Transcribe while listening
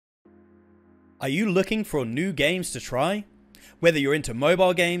Are you looking for new games to try? Whether you're into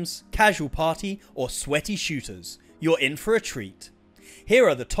mobile games, casual party, or sweaty shooters, you're in for a treat. Here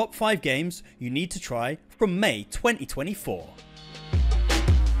are the top 5 games you need to try from May 2024.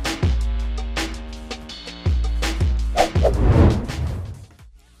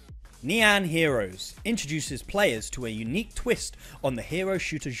 Nyan Heroes introduces players to a unique twist on the hero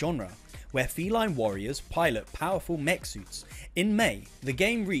shooter genre, where feline warriors pilot powerful mech suits. In May, the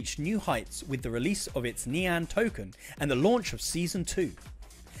game reached new heights with the release of its Nyan token and the launch of Season 2.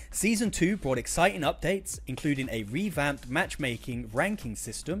 Season 2 brought exciting updates, including a revamped matchmaking ranking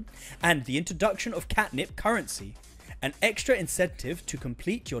system and the introduction of Catnip currency, an extra incentive to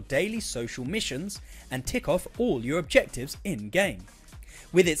complete your daily social missions and tick off all your objectives in-game.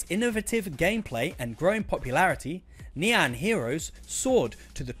 With its innovative gameplay and growing popularity, Nyan Heroes soared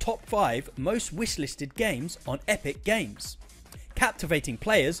to the top 5 most wishlisted games on Epic Games, captivating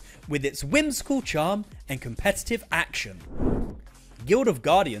players with its whimsical charm and competitive action. Guild of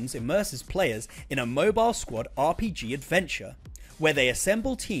Guardians immerses players in a mobile squad RPG adventure, where they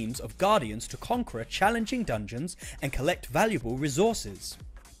assemble teams of guardians to conquer challenging dungeons and collect valuable resources.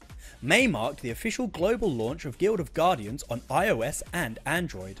 May marked the official global launch of Guild of Guardians on iOS and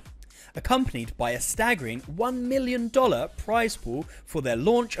Android, accompanied by a staggering $1 million prize pool for their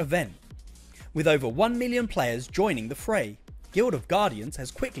launch event. With over 1 million players joining the fray, Guild of Guardians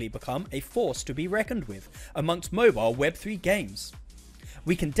has quickly become a force to be reckoned with amongst mobile Web3 games.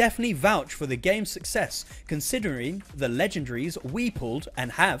 We can definitely vouch for the game's success, considering the legendaries we pulled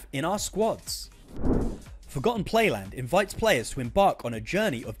and have in our squads. Forgotten Playland invites players to embark on a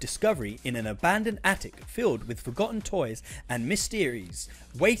journey of discovery in an abandoned attic filled with forgotten toys and mysteries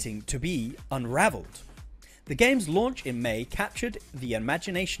waiting to be unraveled. The game's launch in May captured the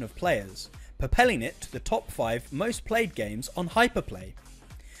imagination of players, propelling it to the top 5 most played games on Hyperplay.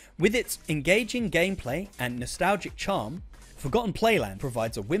 With its engaging gameplay and nostalgic charm, Forgotten Playland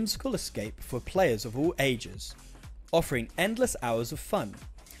provides a whimsical escape for players of all ages, offering endless hours of fun.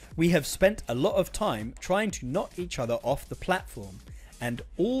 We have spent a lot of time trying to knock each other off the platform, and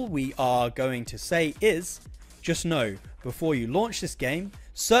all we are going to say is, just know, before you launch this game,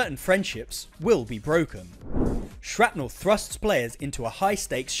 certain friendships will be broken. Shrapnel thrusts players into a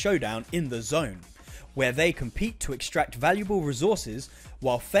high-stakes showdown in the zone, where they compete to extract valuable resources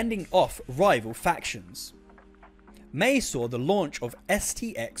while fending off rival factions. May saw the launch of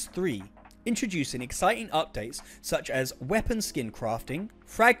STX3, introducing exciting updates such as weapon skin crafting,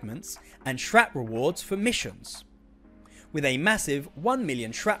 fragments, and shrap rewards for missions. With a massive 1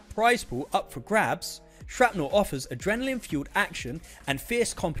 million shrap prize pool up for grabs, Shrapnel offers adrenaline-fueled action and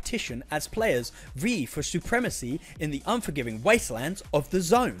fierce competition as players vie for supremacy in the unforgiving wastelands of the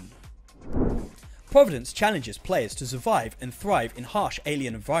zone. Providence challenges players to survive and thrive in harsh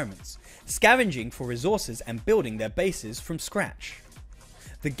alien environments, scavenging for resources and building their bases from scratch.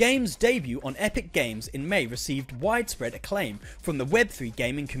 The game's debut on Epic Games in May received widespread acclaim from the Web3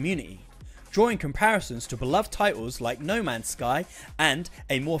 gaming community, drawing comparisons to beloved titles like No Man's Sky and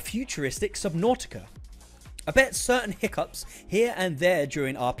a more futuristic Subnautica. I bet certain hiccups here and there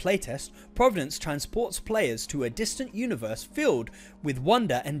during our playtest, Providence transports players to a distant universe filled with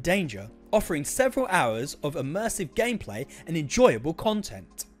wonder and danger, offering several hours of immersive gameplay and enjoyable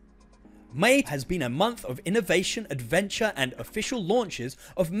content. May has been a month of innovation, adventure, and official launches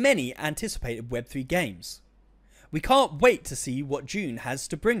of many anticipated Web3 games. We can't wait to see what June has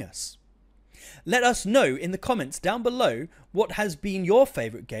to bring us. Let us know in the comments down below what has been your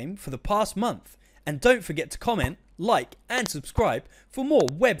favourite game for the past month, and don't forget to comment, like, and subscribe for more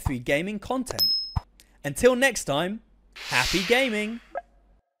Web3 gaming content. Until next time, happy gaming!